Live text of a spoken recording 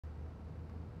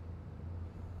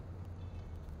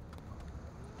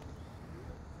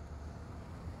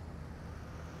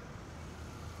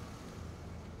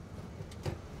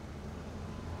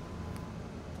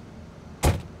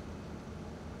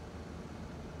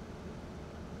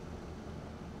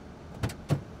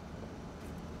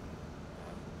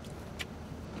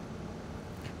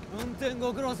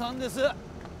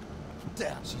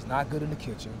She's not good in the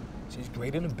kitchen. She's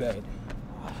great in the bed.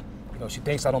 You know, she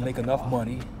thinks I don't make enough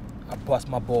money. I bust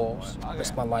my balls,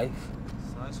 risk my life.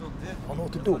 I don't know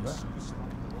what to do, man.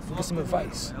 Get some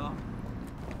advice.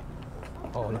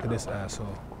 Oh, look at this asshole.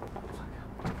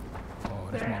 Oh,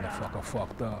 this motherfucker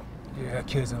fucked up. Yeah, that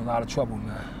kid's in a lot of trouble,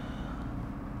 man.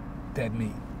 Dead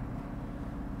meat.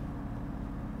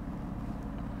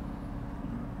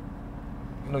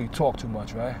 You know you talk too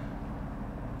much, right?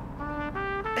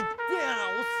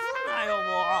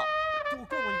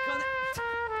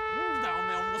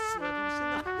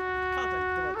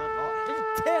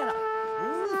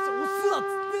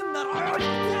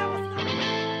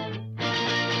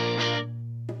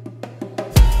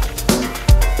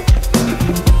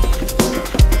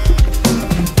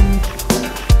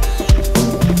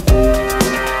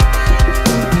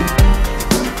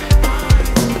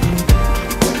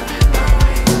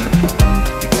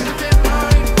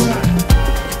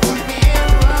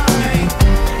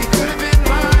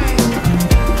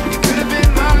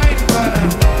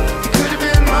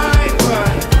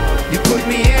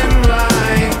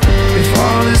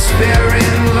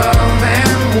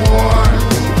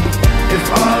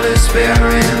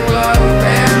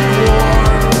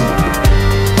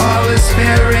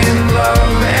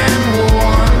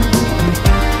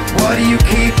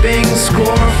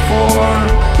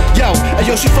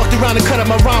 Yo, she fucked around and cut up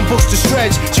my rhyme books to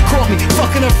shreds. She caught me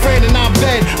fucking her friend in our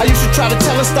bed. I used to try to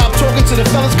tell her stop talking to the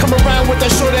fellas. Come around with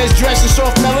that short ass dress and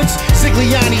soft melons.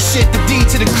 Zigliani shit, the D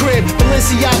to the crib.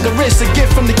 Balenciaga wrist, a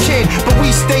gift from the kid. But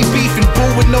we stay beefing, boo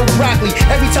with no broccoli.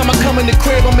 Every time I come in the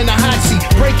crib, I'm in a hot seat.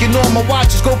 Breaking all my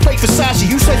watches, go play Versace.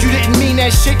 You said you didn't mean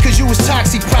that shit cause you was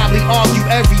toxic. Probably argue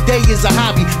every day is a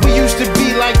hobby. We used to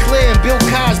be like Claire and Bill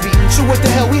Cosby. So what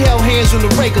the hell, we held hands on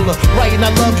the regular. Writing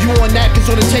I love you on napkins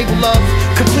on the table, love.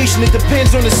 Completion, it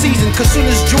depends on the season. Cause soon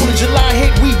as June and July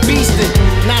hit, we beastin'.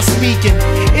 Not speaking,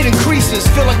 it increases.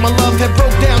 Feel like my love had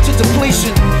broke down to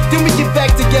depletion. Then we get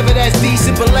back together, that's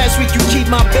decent. But last week you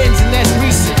keep my Benz and that's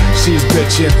recent. She's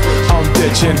bitchin', I'm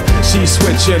bitchin'. She's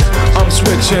switchin', I'm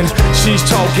switchin'. She's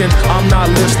talking, I'm not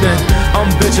listening. I'm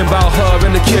bitchin' about her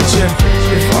in the kitchen.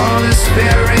 If all is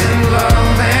fair in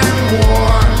love and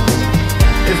war,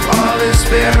 if all is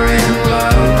fair in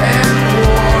love and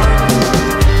war,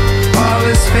 all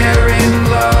is fair in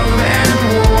love and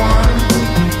war,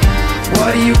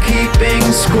 what are you keeping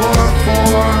score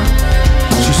for?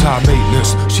 She's high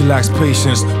maintenance, she lacks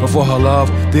patience. But for her love,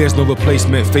 there's no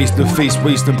replacement. Face to face,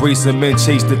 waist embracing men,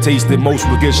 chase the taste. Most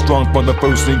will get strong from the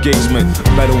first engagement.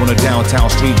 Met her on a downtown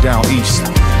street down east.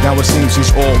 Now it seems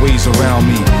she's always around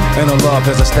me, and her love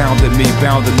has astounded me,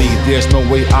 bounded me. There's no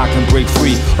way I can break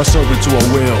free, a servant to her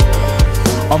will.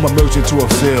 I'm a merchant to her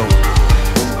field.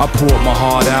 I poured my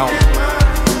heart out,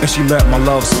 and she let my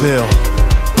love spill.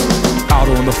 Out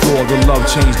on the floor, the love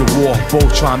changed the war.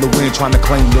 Both trying to win, trying to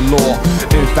claim the law.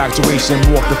 Infatuation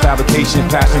morphed to fabrication.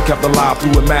 Passion kept alive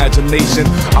through imagination.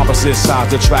 Opposite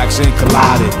sides, attraction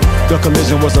collided. The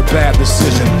collision was a bad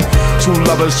decision. Two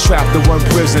lovers trapped in one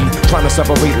prison, trying to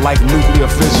separate like nuclear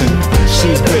fission.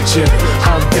 She's bitchin',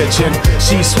 I'm bitchin'.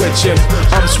 She's switchin',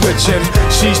 I'm switchin'.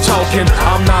 She's talking,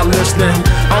 I'm not listening.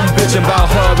 I'm bitchin' about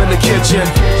her in the kitchen.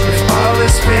 If all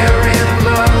is fair in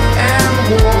love and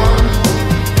war,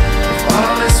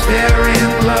 all is fair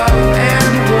in love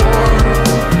and war,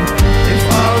 if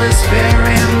all is fair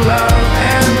in love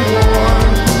and war,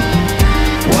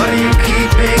 what are you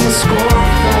keeping score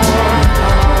for?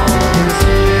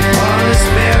 All is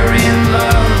fair in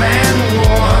love and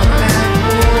war,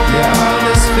 yeah, all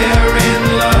is fair in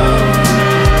love,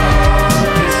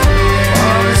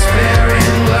 all is fair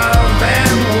in love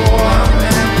and war,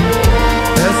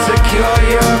 let's secure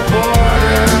your borders.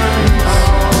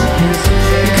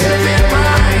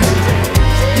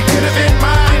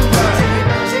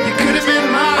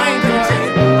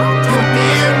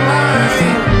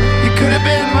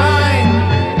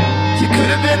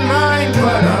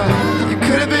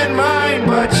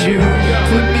 You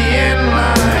put me in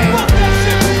line.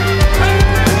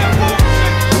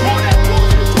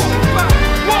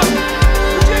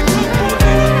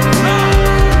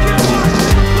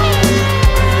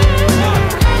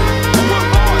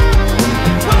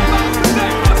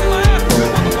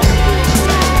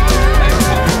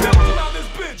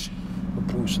 But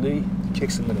Bruce Lee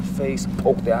kicks him in the face,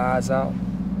 poke their eyes out.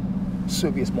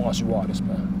 Serious martial artist,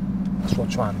 man. That's what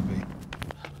I'm trying to be.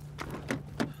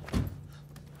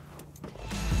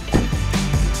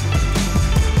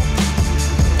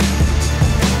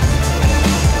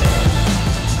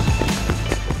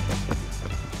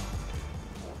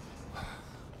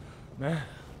 Man,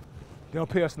 they don't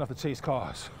pay us enough to chase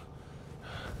cars.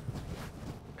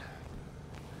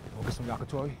 Get some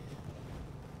yakitori.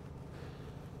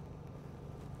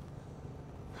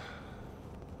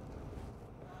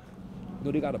 You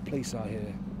know, they got a place out here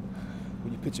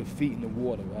where you put your feet in the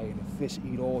water, right? And the fish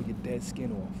eat all your dead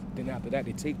skin off. Then after that,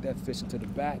 they take that fish into the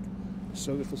back and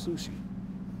serve it for sushi.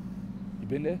 You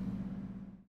been there?